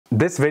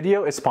This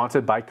video is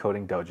sponsored by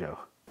Coding Dojo.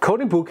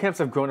 Coding bootcamps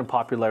have grown in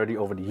popularity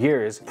over the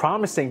years,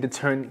 promising to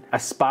turn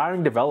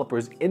aspiring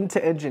developers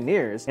into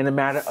engineers in a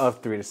matter of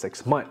 3 to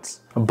 6 months.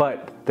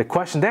 But the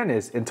question then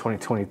is, in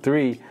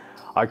 2023,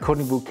 are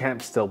coding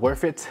bootcamps still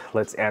worth it?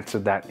 Let's answer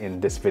that in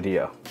this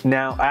video.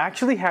 Now, I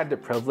actually had the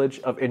privilege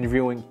of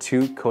interviewing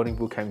 2 coding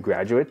bootcamp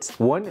graduates.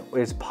 One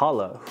is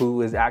Paula,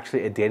 who is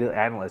actually a data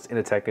analyst in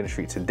the tech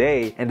industry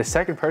today, and the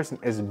second person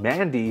is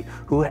Mandy,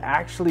 who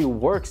actually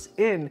works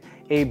in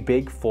a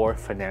Big 4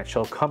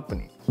 financial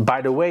company.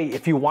 By the way,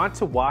 if you want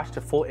to watch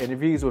the full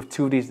interviews with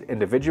 2 of these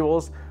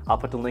individuals, I'll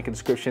put the link in the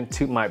description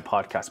to my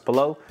podcast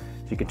below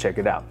so you can check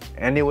it out.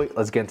 Anyway,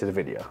 let's get into the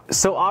video.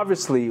 So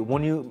obviously,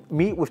 when you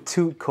meet with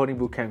 2 coding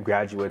bootcamp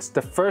graduates,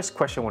 the first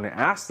question I want to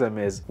ask them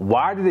is,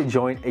 why did they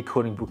join a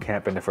coding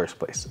bootcamp in the first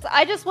place?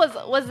 I just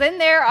was in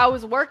there, I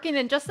was working,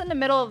 and just in the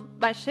middle of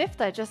my shift,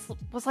 I just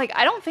was like,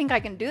 I don't think I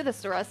can do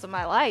this the rest of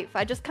my life.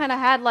 I just kind of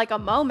had like a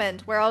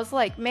moment where I was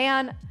like,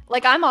 man,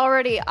 like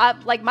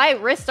like my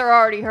wrists are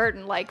already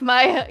hurting, like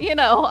my,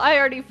 I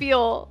already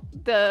feel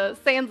the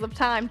sands of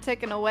time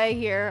ticking away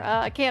here.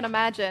 I can't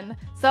imagine.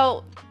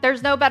 So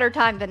there's no better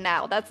time than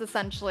now. That's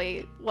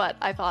essentially what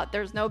I thought.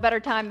 There's no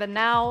better time than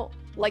now.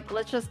 Like,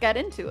 let's just get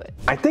into it.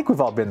 I think we've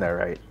all been there,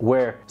 right?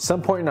 Where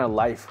some point in our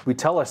life, we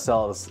tell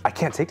ourselves, I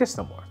can't take this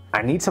no more.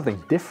 I need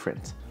something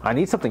different. I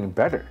need something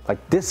better.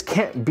 Like, this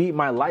can't be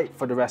my life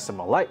for the rest of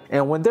my life.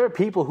 And when there are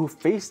people who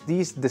face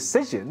these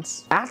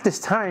decisions, at this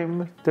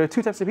time, there are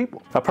 2 types of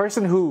people. A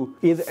person who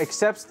either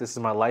accepts this is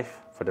my life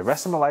for the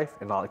rest of my life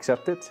and I'll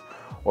accept it,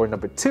 or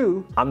number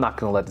 2, I'm not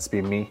gonna let this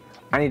be me.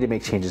 I need to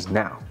make changes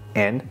now.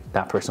 And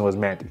that person was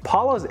Mandy.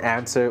 Paula's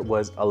answer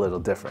was a little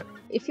different.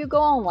 If you go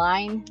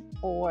online,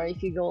 or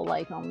if you go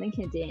like on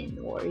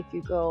LinkedIn, or if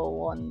you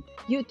go on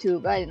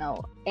YouTube, I don't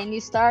know, and you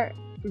start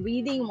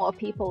reading what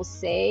people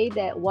say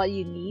that what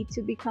you need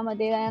to become a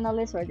data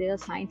analyst or data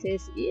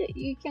scientist,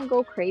 you can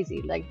go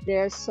crazy. Like,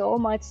 there's so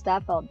much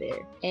stuff out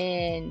there,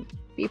 and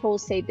people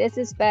say this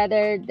is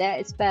better, that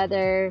is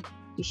better,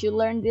 you should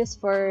learn this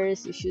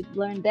first, you should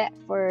learn that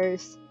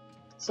first.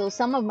 So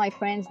some of my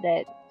friends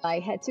I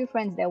had 2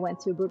 friends that went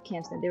to boot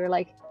camps, and they were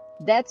like,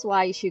 that's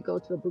why you should go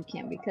to a boot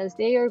camp, because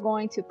they are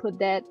going to put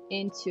that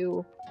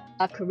into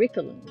a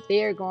curriculum.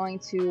 They are going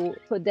to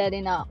put that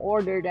in an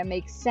order that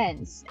makes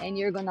sense, and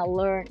you're gonna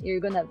learn,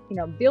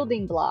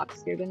 building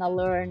blocks. You're gonna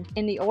learn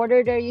in the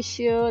order that you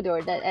should,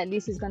 or that at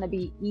least is gonna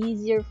be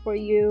easier for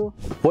you.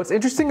 What's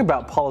interesting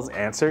about Paula's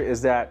answer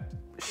is that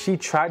she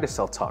tried the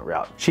self-taught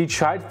route. She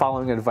tried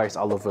following advice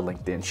all over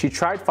LinkedIn. She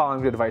tried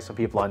following the advice from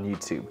people on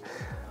YouTube.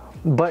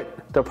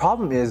 But the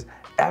problem is,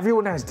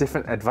 everyone has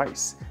different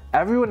advice.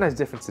 Everyone has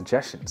different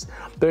suggestions.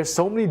 There's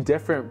so many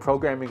different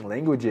programming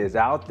languages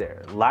out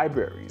there,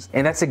 libraries,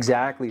 and that's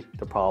exactly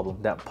the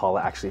problem that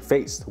Paula actually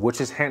faced,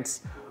 which is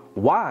hence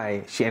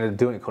why she ended up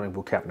doing a coding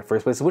bootcamp in the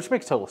first place, which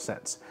makes total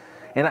sense.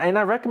 And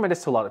I recommend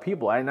this to a lot of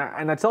people, and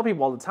I tell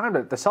people all the time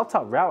that the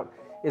self-taught route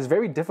is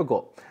very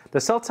difficult. The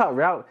self-taught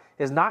route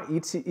is not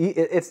easy.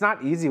 It's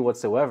not easy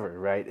whatsoever,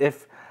 right?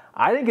 If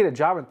I didn't get a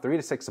job in 3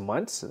 to 6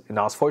 months, and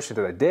I was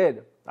fortunate that I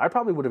did, I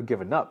probably would have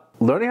given up.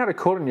 Learning how to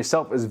code on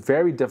yourself is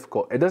very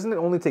difficult. It doesn't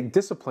only take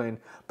discipline,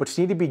 but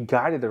you need to be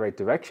guided the right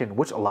direction,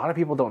 which a lot of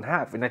people don't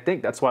have. And I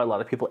think that's why a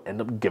lot of people end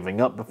up giving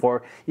up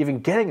before even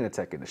getting in the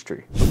tech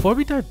industry. Before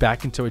we dive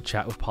back into our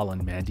chat with Paula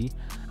and Mandy,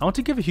 I want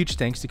to give a huge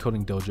thanks to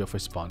Coding Dojo for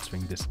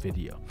sponsoring this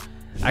video.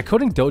 At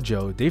Coding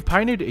Dojo, they've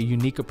pioneered a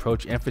unique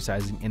approach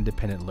emphasizing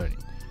independent learning.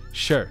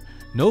 Sure,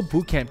 no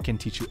bootcamp can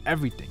teach you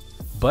everything,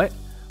 but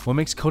what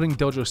makes Coding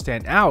Dojo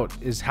stand out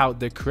is how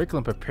their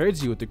curriculum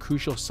prepares you with the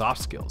crucial soft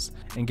skills.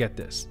 And get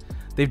this,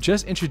 they've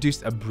just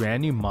introduced a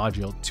brand new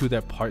module to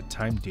their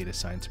part-time data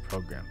science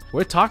program.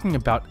 We're talking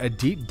about a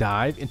deep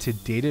dive into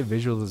data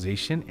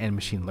visualization and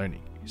machine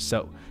learning.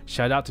 So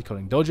shout out to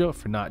Coding Dojo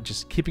for not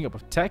just keeping up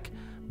with tech,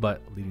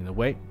 but leading the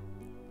way.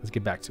 Let's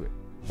get back to it.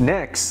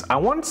 Next, I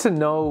wanted to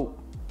know,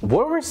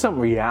 what were some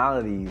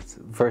realities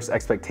versus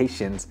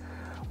expectations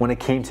when it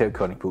came to a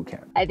coding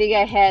bootcamp? I think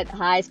I had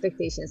high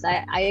expectations.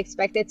 I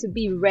expected to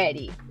be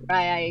ready,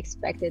 right? I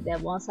expected that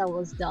once I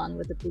was done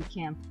with the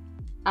bootcamp,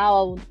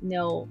 I'll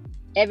know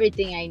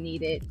everything I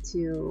needed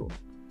to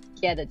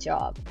get a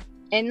job.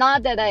 And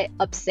not that I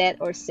upset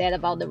or sad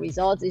about the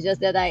results, it's just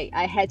that I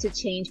had to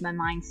change my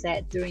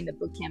mindset during the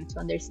bootcamp to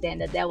understand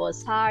that that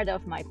was part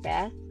of my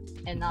path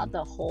and not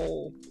the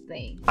whole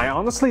thing. I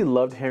honestly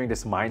loved hearing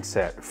this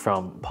mindset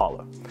from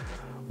Paula,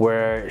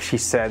 where she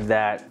said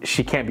that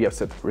she can't be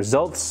upset with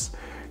results.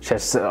 She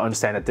has to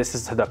understand that this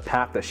is the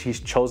path that she's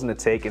chosen to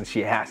take and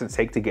she has to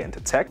take to get into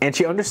tech. And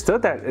she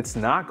understood that it's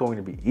not going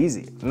to be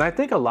easy. And I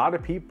think a lot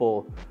of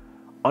people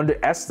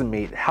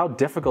underestimate how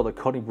difficult a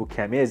coding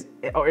bootcamp is,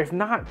 or if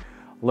not,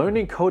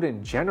 learning code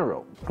in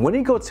general. When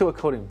you go to a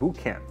coding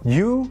bootcamp,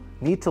 you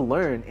need to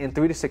learn in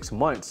 3 to 6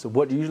 months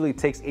what usually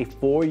takes a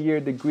 4-year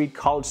degree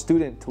college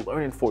student to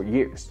learn in 4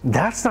 years.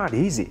 That's not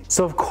easy.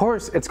 So of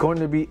course, it's going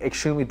to be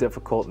extremely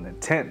difficult and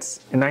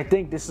intense. And I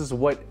think this is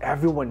what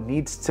everyone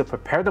needs to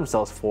prepare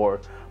themselves for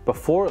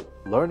before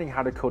learning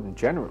how to code in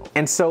general.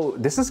 And so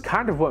this is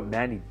kind of what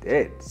Mandy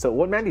did. So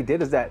what Mandy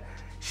did is that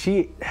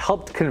she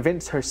helped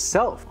convince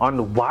herself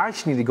on why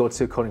she needed to go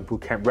to a coding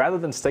bootcamp rather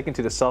than sticking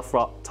to the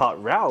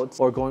self-taught routes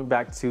or going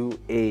back to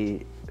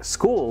a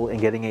school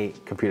and getting a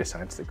computer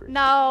science degree.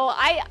 No,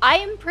 I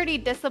am pretty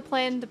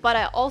disciplined, but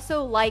I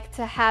also like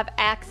to have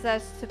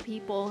access to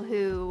people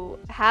who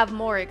have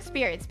more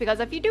experience, because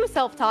if you do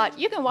self-taught,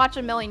 you can watch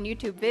a million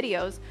YouTube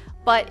videos,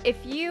 but if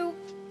you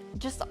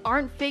just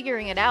aren't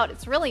figuring it out,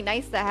 it's really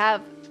nice to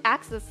have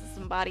access to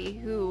somebody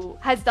who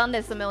has done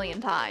this a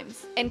million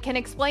times and can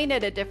explain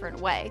it a different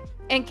way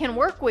and can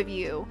work with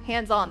you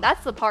hands-on.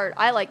 That's the part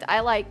I liked.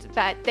 I liked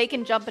that they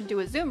can jump into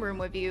a Zoom room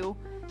with you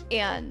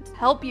and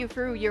help you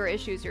through your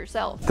issues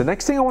yourself. The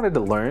next thing I wanted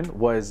to learn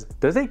was,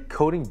 does a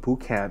coding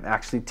bootcamp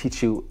actually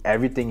teach you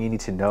everything you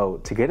need to know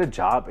to get a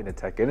job in the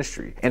tech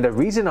industry? And the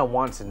reason I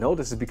wanted to know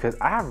this is because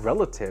I have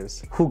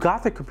relatives who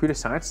got their computer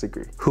science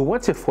degree, who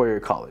went to 4-year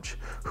college,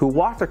 who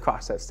walked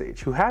across that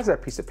stage, who has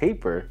that piece of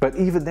paper, but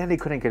even then they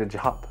couldn't get a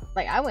job.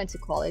 Like, I went to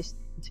college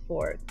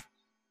for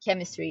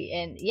chemistry,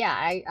 and yeah,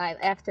 I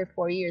after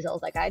 4 years I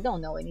was like, I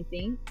don't know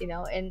anything, you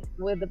know. And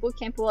with the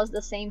bootcamp it was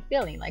the same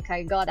feeling. Like,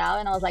 I got out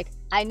and I was like,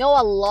 I know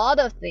a lot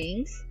of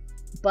things,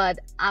 but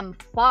I'm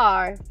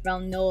far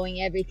from knowing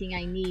everything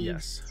I need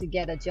to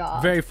get a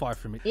job. Very far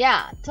from it.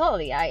 Yeah,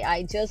 totally.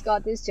 I just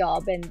got this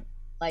job, and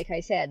like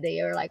I said,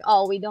 they are like,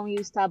 oh, we don't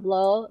use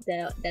Tableau.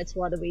 That's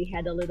what we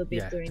had a little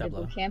bit during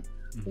Tableau. The bootcamp.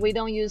 We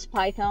don't use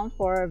Python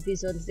for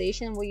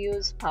visualization. We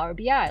use Power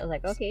BI. I was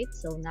like, okay,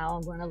 so now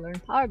I'm going to learn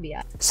Power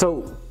BI.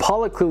 So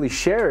Paula clearly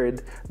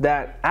shared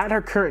that at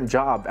her current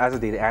job as a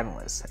data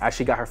analyst, as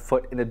she got her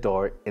foot in the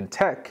door in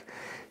tech,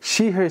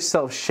 she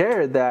herself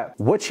shared that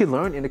what she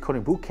learned in the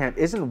coding bootcamp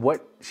isn't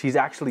what she's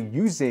actually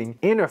using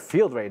in her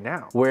field right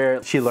now,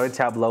 where she learned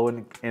Tableau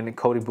in the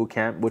coding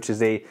bootcamp, which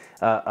is a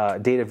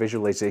data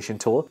visualization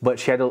tool, but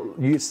she had to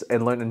use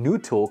and learn a new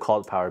tool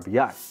called Power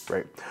BI,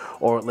 right?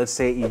 Or let's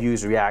say you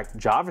use React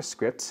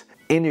JavaScript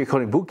in your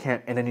coding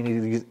bootcamp, and then you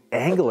need to use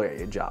Angular at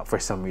your job for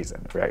some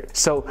reason, right?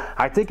 So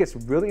I think it's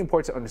really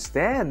important to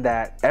understand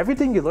that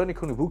everything you learn in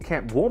coding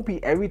bootcamp won't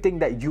be everything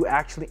that you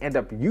actually end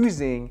up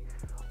using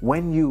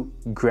when you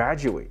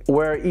graduate,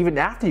 or even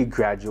after you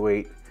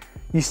graduate.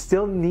 You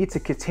still need to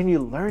continue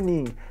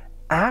learning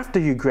after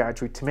you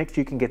graduate to make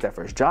sure you can get that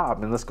first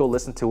job. And let's go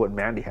listen to what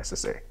Mandy has to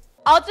say.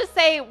 I'll just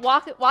say,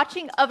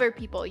 watching other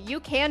people, you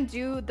can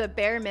do the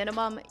bare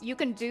minimum. You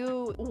can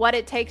do what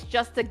it takes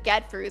just to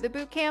get through the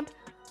boot camp,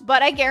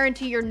 but I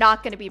guarantee you're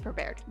not going to be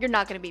prepared. You're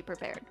not going to be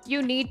prepared.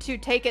 You need to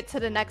take it to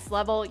the next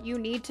level. You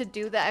need to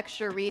do the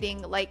extra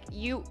reading. Like,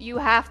 you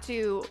have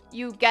to,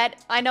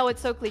 I know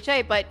it's so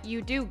cliche, but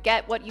you do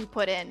get what you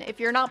put in. If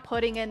you're not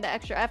putting in the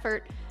extra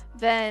effort,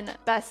 then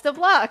best of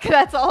luck.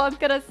 That's all I'm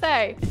gonna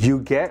say.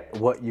 You get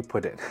what you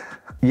put in.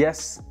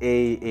 Yes,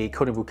 a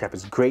coding bootcamp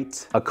is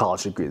great, a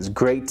college degree is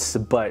great,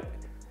 but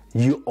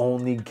you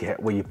only get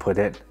what you put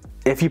in.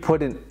 If you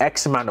put in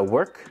X amount of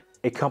work,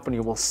 a company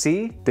will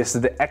see this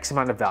is the X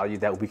amount of value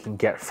that we can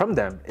get from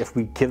them if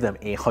we give them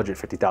a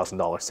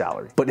 $150,000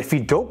 salary. But if you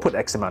don't put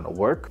X amount of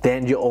work,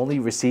 then you only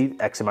receive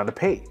X amount of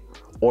pay.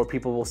 Or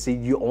people will see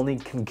you only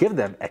can give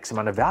them X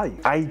amount of value.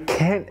 I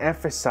can't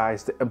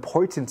emphasize the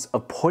importance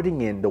of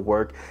putting in the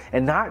work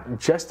and not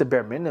just the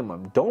bare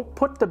minimum. Don't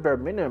put the bare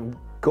minimum,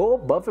 go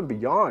above and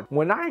beyond.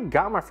 When I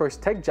got my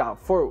first tech job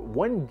for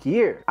 1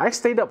 year, I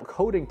stayed up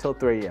coding till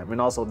 3 a.m. and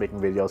also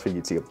making videos for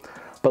YouTube.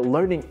 But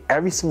learning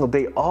every single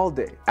day, all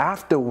day,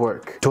 after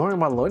work, during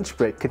my lunch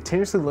break,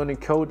 continuously learning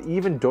code,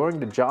 even during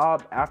the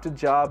job, after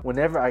job,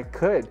 whenever I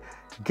could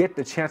get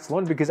the chance to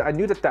learn, because I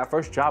knew that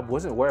first job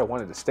wasn't where I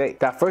wanted to stay.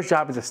 That first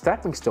job is a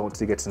stepping stone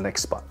to get to the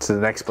next spot, to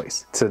the next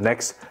place, to the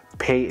next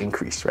pay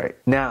increase, right?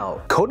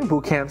 Now, coding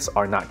bootcamps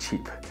are not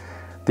cheap.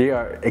 They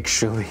are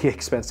extremely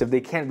expensive. They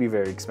can be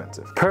very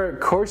expensive. Per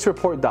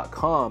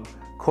coursereport.com,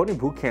 coding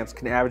bootcamps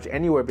can average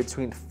anywhere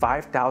between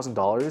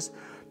 $5,000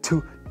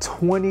 to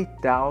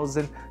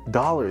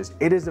 $20,000.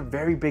 It is a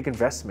very big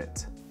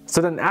investment.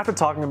 So then, after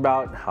talking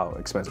about how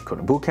expensive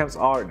coding bootcamps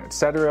are and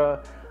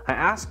etc., I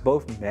asked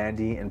both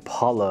Mandy and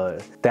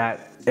Paula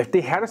that if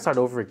they had to start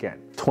over again,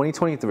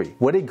 2023,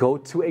 would they go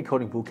to a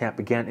coding bootcamp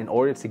again in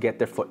order to get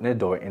their foot in the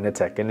door in the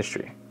tech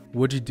industry?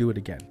 Would you do it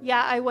again?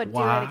 Yeah, I would do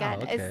it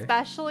again, okay.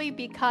 Especially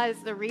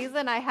because the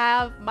reason I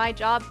have my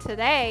job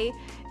today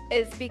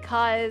is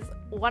because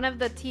one of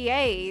the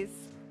TAs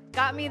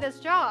got me this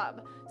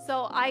job.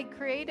 So I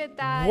created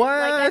that,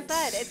 like I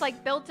said, it's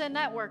like built-in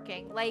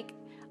networking. Like,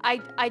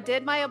 I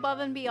did my above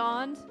and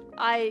beyond.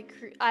 I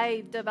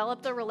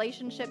developed a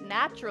relationship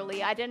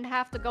naturally. I didn't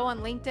have to go on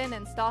LinkedIn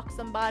and stalk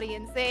somebody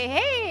and say,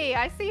 hey,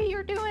 I see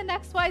you're doing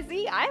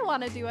XYZ. I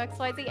want to do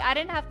XYZ. I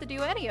didn't have to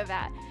do any of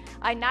that.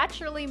 I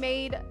naturally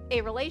made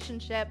a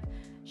relationship.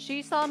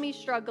 She saw me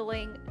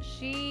struggling.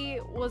 She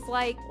was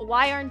like,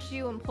 why aren't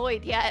you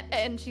employed yet?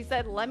 And she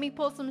said, let me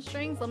pull some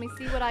strings, let me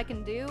see what I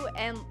can do.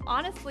 And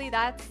honestly,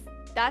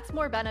 that's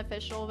more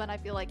beneficial than I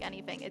feel like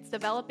anything. It's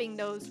developing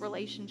those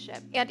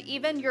relationships. And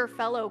even your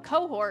fellow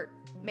cohort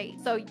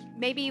mates. So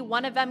maybe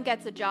one of them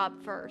gets a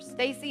job first.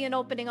 They see an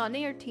opening on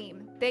their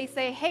team. They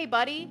say, hey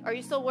buddy, are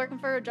you still working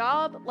for a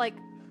job? Like,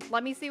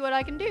 let me see what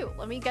I can do.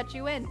 Let me get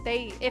you in.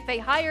 If they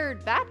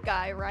hired that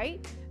guy,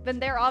 right, then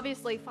they're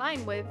obviously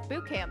fine with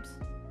boot camps.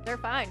 They're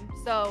fine.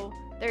 So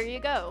there you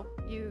go.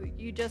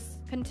 You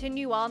just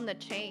continue on the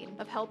chain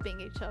of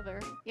helping each other.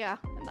 Yeah,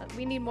 and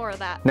we need more of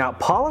that. Now,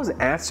 Paula's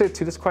answer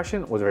to this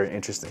question was very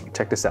interesting.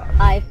 Check this out.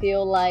 I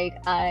feel like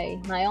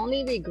my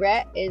only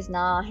regret is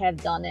not have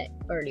done it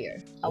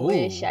earlier. I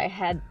wish I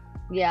had.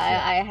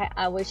 Yeah,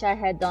 I wish I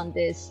had done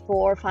this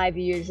 4 or 5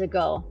 years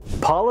ago.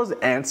 Paula's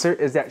answer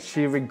is that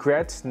she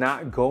regrets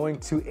not going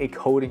to a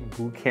coding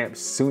bootcamp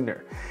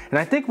sooner. And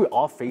I think we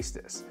all face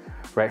this,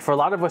 right? For a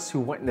lot of us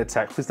who went into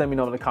tech, please let me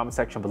know in the comment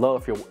section below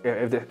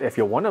if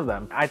you're one of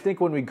them. I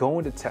think when we go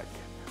into tech,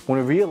 when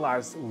we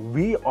realize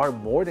we are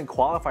more than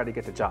qualified to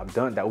get the job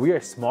done, that we are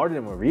smarter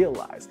than we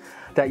realize,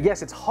 that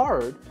yes, it's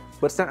hard,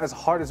 but it's not as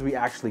hard as we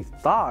actually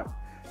thought,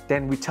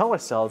 then we tell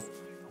ourselves,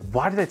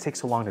 why did it take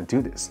so long to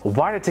do this?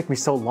 Why did it take me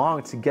so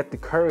long to get the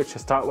courage to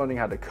start learning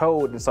how to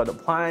code and start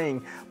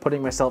applying,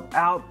 putting myself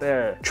out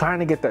there, trying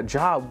to get that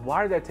job?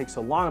 Why did that take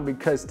so long?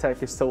 Because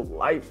tech is so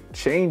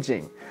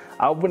life-changing.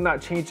 I would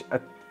not change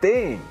a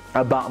thing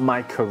about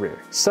my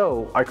career.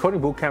 So are coding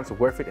bootcamps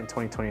worth it in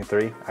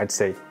 2023? I'd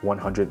say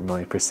 100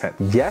 million%.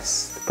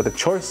 Yes, but the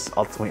choice is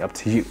ultimately up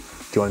to you. Do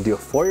you want to do a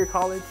 4-year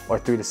college or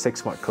 3 to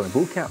 6 month coding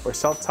bootcamp or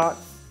self-taught?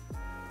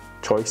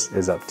 Choice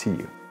is up to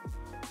you.